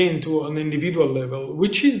going again to an individual level.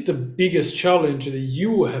 Which is the biggest challenge that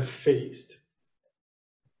you have faced?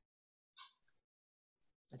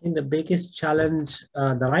 I think the biggest challenge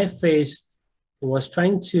that I faced was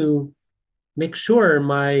trying to make sure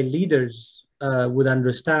my leaders would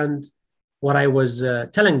understand what I was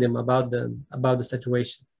telling them about the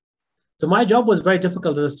situation. So my job was very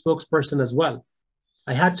difficult as a spokesperson as well.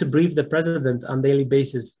 I had to brief the president on a daily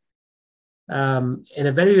basis in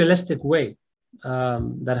a very realistic way,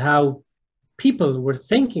 that how people were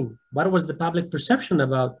thinking, what was the public perception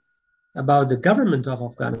about the government of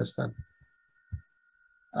Afghanistan.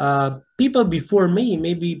 People before me,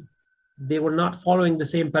 maybe they were not following the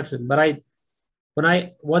same pattern, but when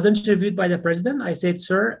I was interviewed by the president, I said,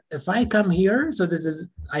 sir, if I come here, so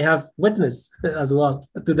I have witness as well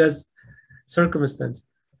to this circumstance.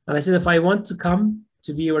 And I said, if I want to come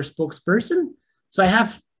to be your spokesperson, so I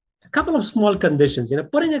have a couple of small conditions.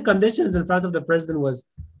 Putting the conditions in front of the president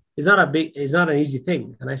is not an easy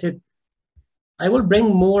thing. And I said, I will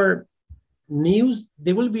bring more news.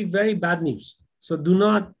 They will be very bad news. So do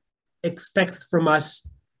not expect from us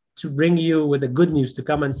to bring you with the good news, to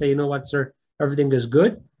come and say, you know what, sir, everything is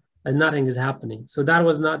good and nothing is happening. So that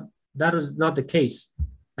was not the case.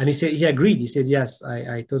 And he agreed. He said, yes,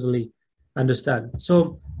 I totally understand.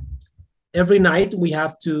 So every night we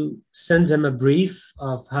have to send them a brief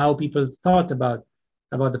of how people thought about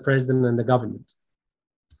the president and the government.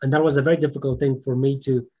 And that was a very difficult thing for me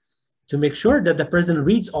to make sure that the president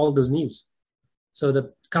reads all those news. So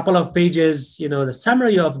the couple of pages, the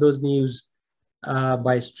summary of those news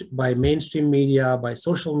by mainstream media, by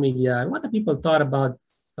social media, and what the people thought about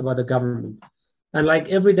the government. And like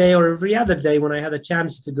every day or every other day, when I had a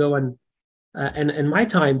chance to go and my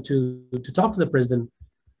time to talk to the president.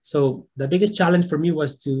 So the biggest challenge for me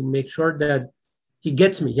was to make sure that he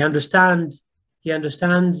gets me. He understands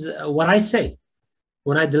what I say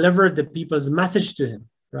when I deliver the people's message to him,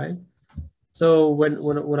 right? So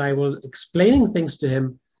when I was explaining things to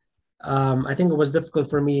him, I think it was difficult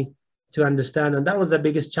for me to understand, and that was the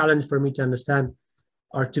biggest challenge for me to understand,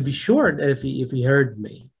 or to be sure that if he heard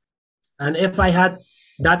me, and if I had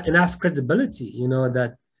that enough credibility,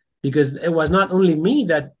 that because it was not only me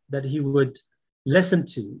that he would listen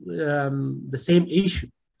to the same issue.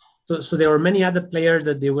 So there were many other players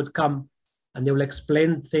that they would come and they will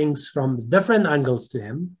explain things from different angles to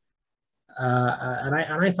him, and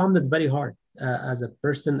I found it very hard as a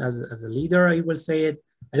person, as a leader. I will say it.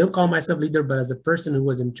 I don't call myself leader, but as a person who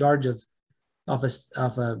was in charge of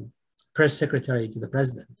a press secretary to the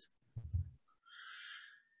president.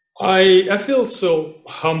 I feel so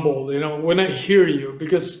humble, when I hear you,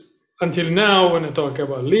 because until now, when I talk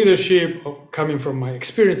about leadership, coming from my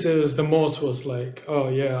experiences, the most was like, oh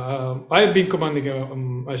yeah, I've been commanding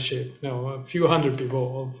a ship, a few hundred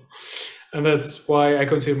people, and that's why I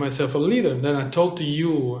consider myself a leader. And then I talk to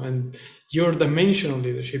you, and your dimension of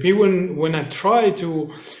leadership, even when I try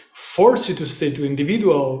to force you to stay to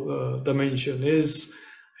individual dimension, it's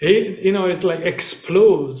like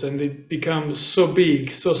explodes, and it becomes so big,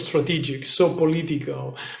 so strategic, so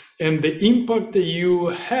political, and the impact that you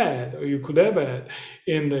had or you could have had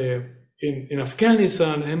in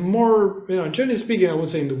Afghanistan, and more, generally speaking, I would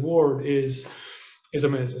say in the world, is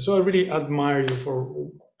amazing. So I really admire you for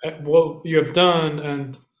what you have done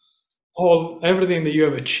and everything that you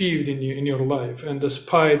have achieved in your life. And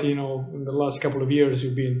despite in the last couple of years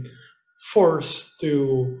you've been forced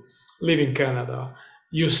to live in Canada,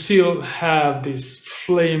 you still have this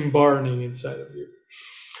flame burning inside of you.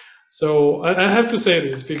 So I have to say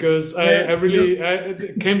this because I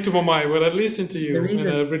it came to my mind when I listened to you,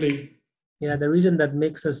 the reason that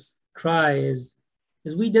makes us cry is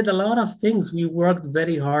we did a lot of things. We worked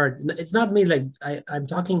very hard. It's not me, like I'm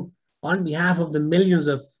talking on behalf of the millions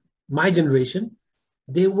of my generation.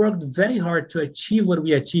 They worked very hard to achieve what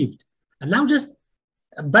we achieved, and now just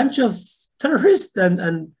a bunch of terrorists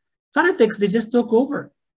and fanatics, they just took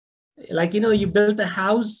over. Like, you built a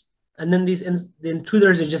house, and then the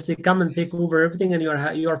intruders, they come and take over everything, and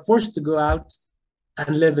you are forced to go out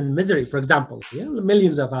and live in misery. For example,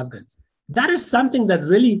 millions of Afghans. That is something that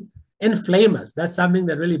really inflames us. That's something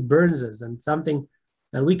that really burns us, and something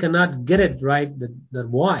that we cannot get it right. That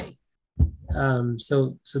why?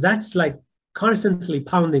 So that's like constantly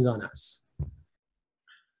pounding on us.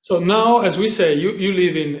 So now, as we say, you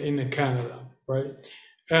live in Canada, right?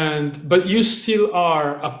 But you still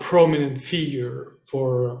are a prominent figure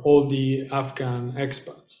for all the Afghan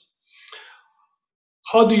expats.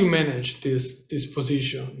 How do you manage this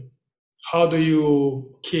position? How do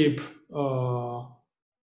you keep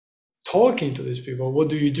talking to these people? What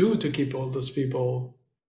do you do to keep all those people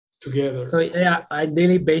together? So on a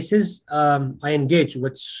daily basis, I engage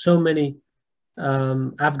with so many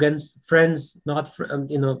Afghans, friends, not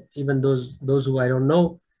even those who I don't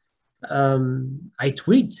know. I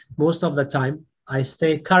tweet most of the time. I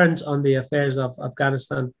stay current on the affairs of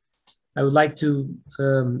Afghanistan. I would like to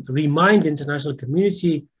remind the international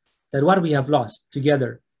community that what we have lost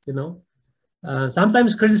together,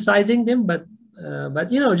 sometimes criticizing them, but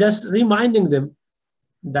just reminding them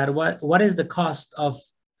that what is the cost of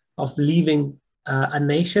leaving a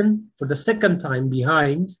nation for the second time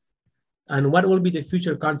behind, and what will be the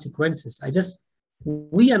future consequences.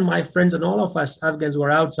 We and my friends and all of us Afghans who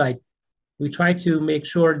are outside, we try to make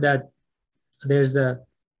sure that there's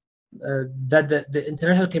that the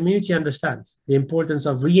international community understands the importance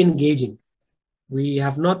of re-engaging. We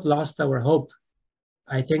have not lost our hope.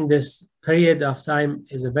 I think this period of time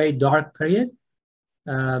is a very dark period,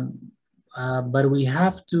 but we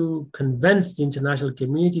have to convince the international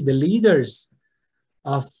community, the leaders,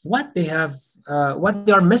 of what they have, what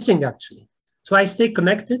they are missing actually. So I stay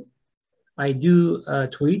connected. I do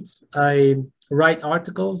tweets. I write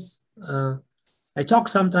articles. I talk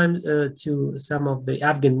sometimes to some of the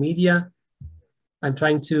Afghan media. I'm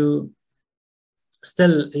trying to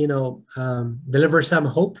still, deliver some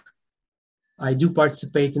hope. I do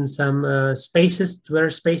participate in some spaces, Twitter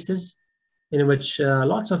spaces, in which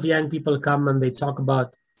lots of young people come and they talk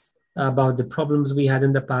about the problems we had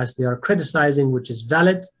in the past. They are criticizing, which is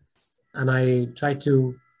valid, and I try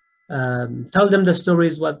to tell them the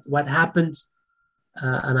stories, what happened,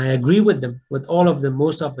 and I agree with them, with all of them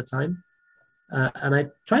most of the time, and I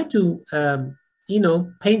try to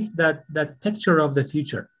paint that picture of the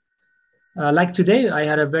future. Like today, I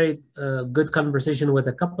had a very good conversation with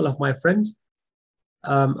a couple of my friends,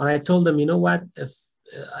 and I told them, if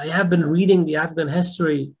I have been reading the Afghan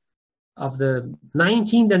history of the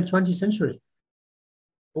 19th and 20th century,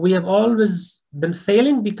 we have always been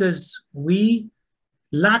failing because we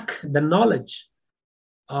lack the knowledge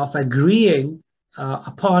of agreeing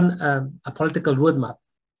upon a political roadmap.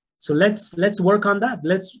 So let's work on that.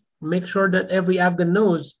 Let's make sure that every Afghan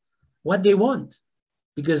knows what they want,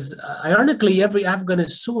 because ironically, every Afghan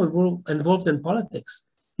is so involved in politics.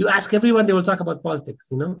 You ask everyone, they will talk about politics.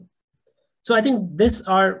 So I think these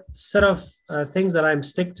are sort of things that I'm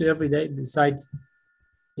stick to every day. Besides,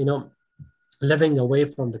 you know, living away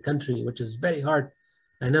from the country, which is very hard.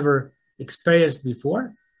 I never experienced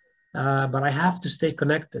before, but I have to stay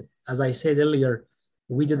connected. As I said earlier,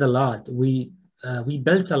 we did a lot. We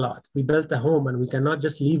built a lot. We built a home, and we cannot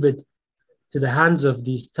just leave it to the hands of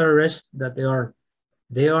these terrorists. That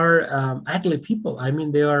they are ugly people. I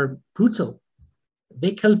mean, they are brutal.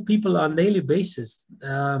 They kill people on a daily basis.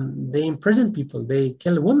 They imprison people. They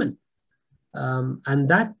kill women. And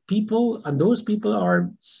those people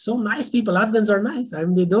are so nice people. Afghans are nice. I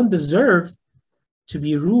mean, they don't deserve to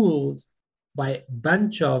be ruled by a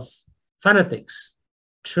bunch of fanatics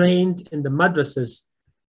trained in the madrasas,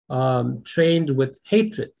 trained with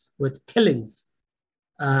hatred, with killings.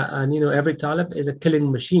 And every Talib is a killing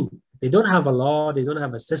machine. They don't have a law. They don't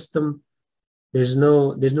have a system. There's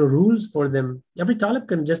no rules for them. Every Talib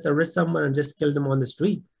can just arrest someone and just kill them on the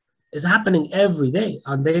street. It's happening every day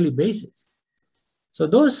on a daily basis. So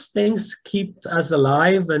those things keep us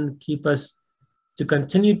alive and keep us to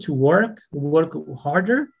continue to work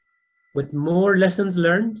harder with more lessons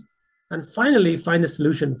learned, and finally find a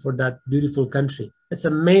solution for that beautiful country. It's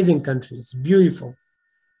an amazing country. It's beautiful.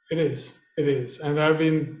 It is. It is. And I've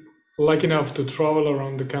been lucky enough to travel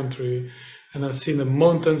around the country, and I've seen the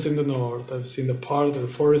mountains in the north. I've seen the part of the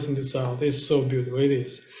forest in the south. It's so beautiful. It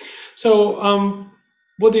is. So,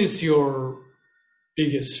 what is your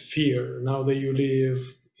biggest fear now that you live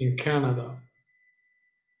in Canada?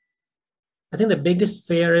 I think the biggest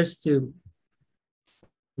fear is to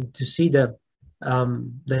see the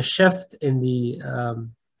shift in the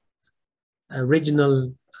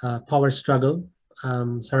regional power struggle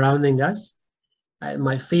surrounding us.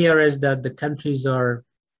 My fear is that the countries are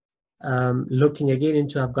looking again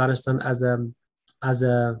into Afghanistan as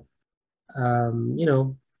a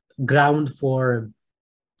ground for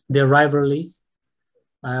their rivalries.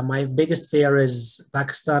 My biggest fear is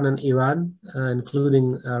Pakistan and Iran,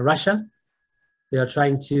 including Russia. They are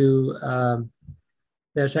trying to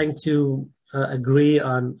agree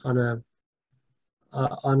on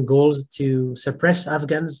goals to suppress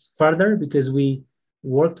Afghans further, because we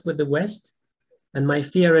worked with the West. And my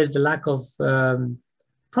fear is the lack of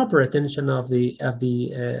proper attention of the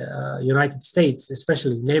United States,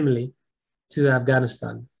 especially, namely, to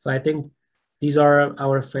Afghanistan. So I think these are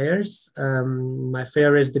our fears. My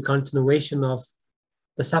fear is the continuation of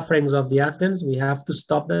the sufferings of the Afghans. We have to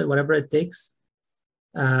stop that, whatever it takes,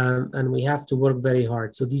 and we have to work very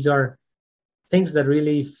hard. So these are things that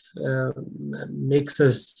really makes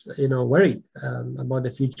us, worried about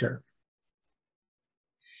the future.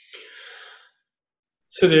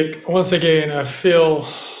 Sediq, once again, I feel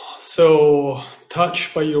so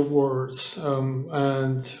touched by your words,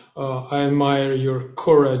 and I admire your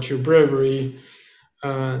courage, your bravery,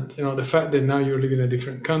 and the fact that now you're living in a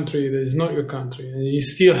different country that is not your country, and you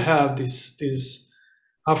still have this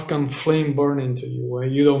Afghan flame burning to you,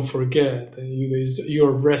 and you don't forget, and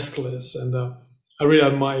you're restless, and I really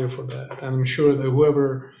admire you for that. And I'm sure that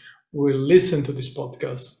whoever will listen to this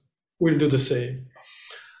podcast will do the same.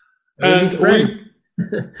 We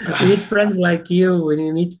need friends like you.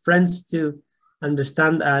 We need friends to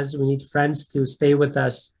understand us. We need friends to stay with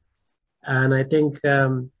us. And I think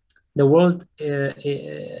the world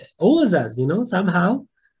owes us, somehow.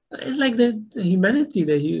 It's like the humanity,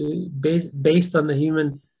 based on the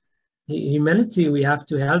humanity, we have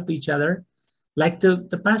to help each other. Like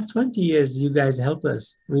the past 20 years, you guys helped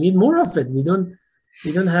us. We need more of it. We don't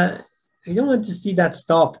want to see that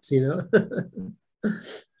stopped,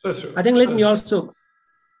 That's true. I think let me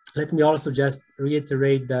also just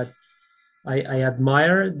reiterate that I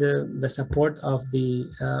admire the support of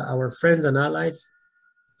our friends and allies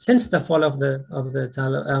since the fall of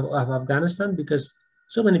Afghanistan, because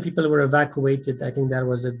so many people were evacuated. I think that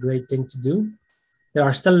was a great thing to do. There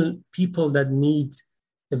are still people that need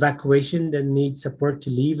evacuation, that need support to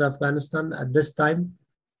leave Afghanistan at this time,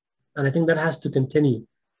 and I think that has to continue.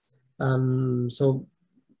 So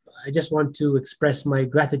I just want to express my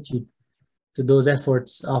gratitude to those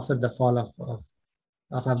efforts after the fall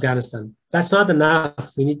of Afghanistan. That's not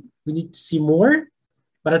enough. We need to see more,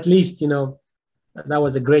 but at least that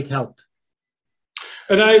was a great help.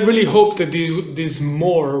 And I really hope that this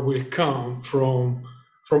more will come from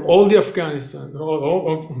all the Afghanistan.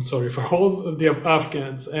 For all of the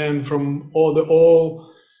Afghans, and from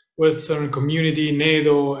all Western community,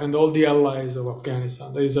 NATO, and all the allies of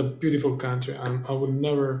Afghanistan. That is a beautiful country, and I will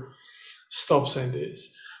never stop saying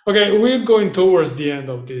this. Okay, we're going towards the end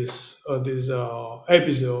of this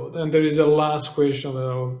episode, and there is a last question.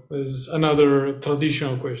 Is another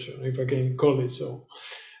traditional question, if I can call it so.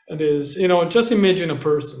 And is, just imagine a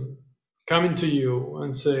person coming to you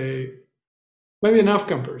and say, maybe an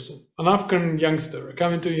Afghan person, an Afghan youngster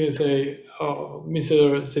coming to you and say, oh,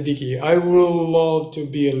 Mr. Seddiqi, I would love to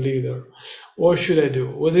be a leader. What should I do?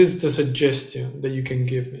 What is the suggestion that you can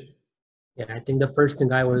give me? Yeah, I think the first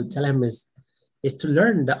thing I will tell him is to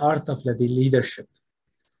learn the art of the leadership.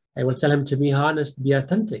 I will tell him to be honest, be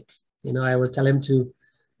authentic. I will tell him to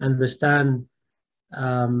understand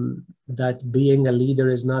that being a leader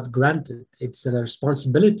is not granted; it's a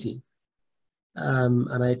responsibility.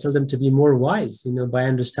 And I tell them to be more wise, by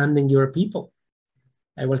understanding your people.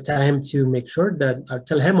 I will tell him to make sure that, or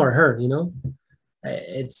tell him or her,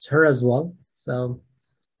 it's her as well. So,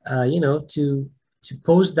 to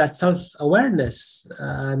pose that self-awareness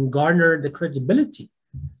and garner the credibility,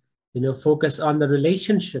 focus on the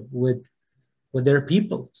relationship with their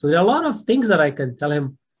people. So there are a lot of things that I can tell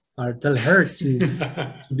him or tell her to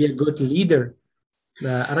be a good leader.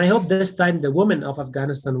 And I hope this time the women of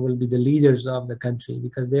Afghanistan will be the leaders of the country,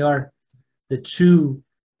 because they are the true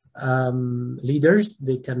leaders.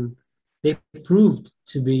 They proved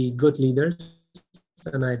to be good leaders,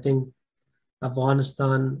 and I think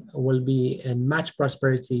Afghanistan will be in much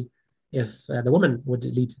prosperity if the women would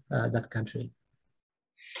lead that country.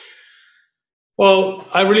 Well,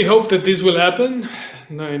 I really hope that this will happen.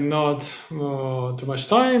 No, not too much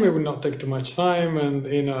time. It will not take too much time, and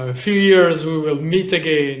in a few years we will meet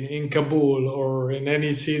again in Kabul or in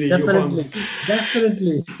any city you want.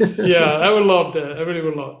 Definitely. Yeah, I would love that. I really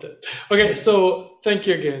would love that. Okay, so thank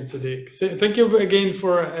you again, Sadiq. Thank you again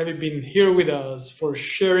for having been here with us, for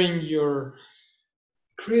sharing your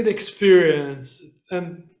great experience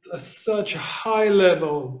and such a high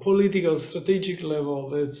level, political, strategic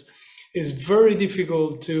level. It's very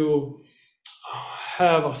difficult to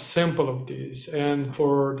have a sample of this. And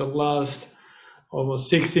for the last almost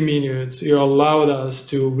 60 minutes, you allowed us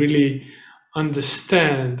to really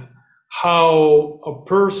understand how a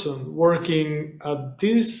person working at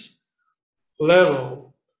this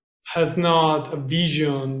level has not a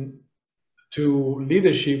vision to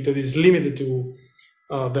leadership that is limited to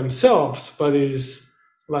themselves, but is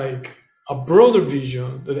like a broader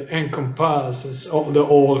vision that encompasses the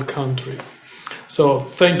whole country. So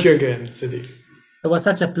thank you again, Sidi. It was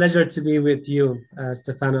such a pleasure to be with you,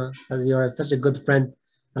 Stefano, as you are such a good friend.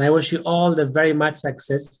 And I wish you all the very much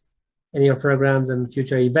success in your programs and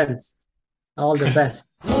future events. All the best.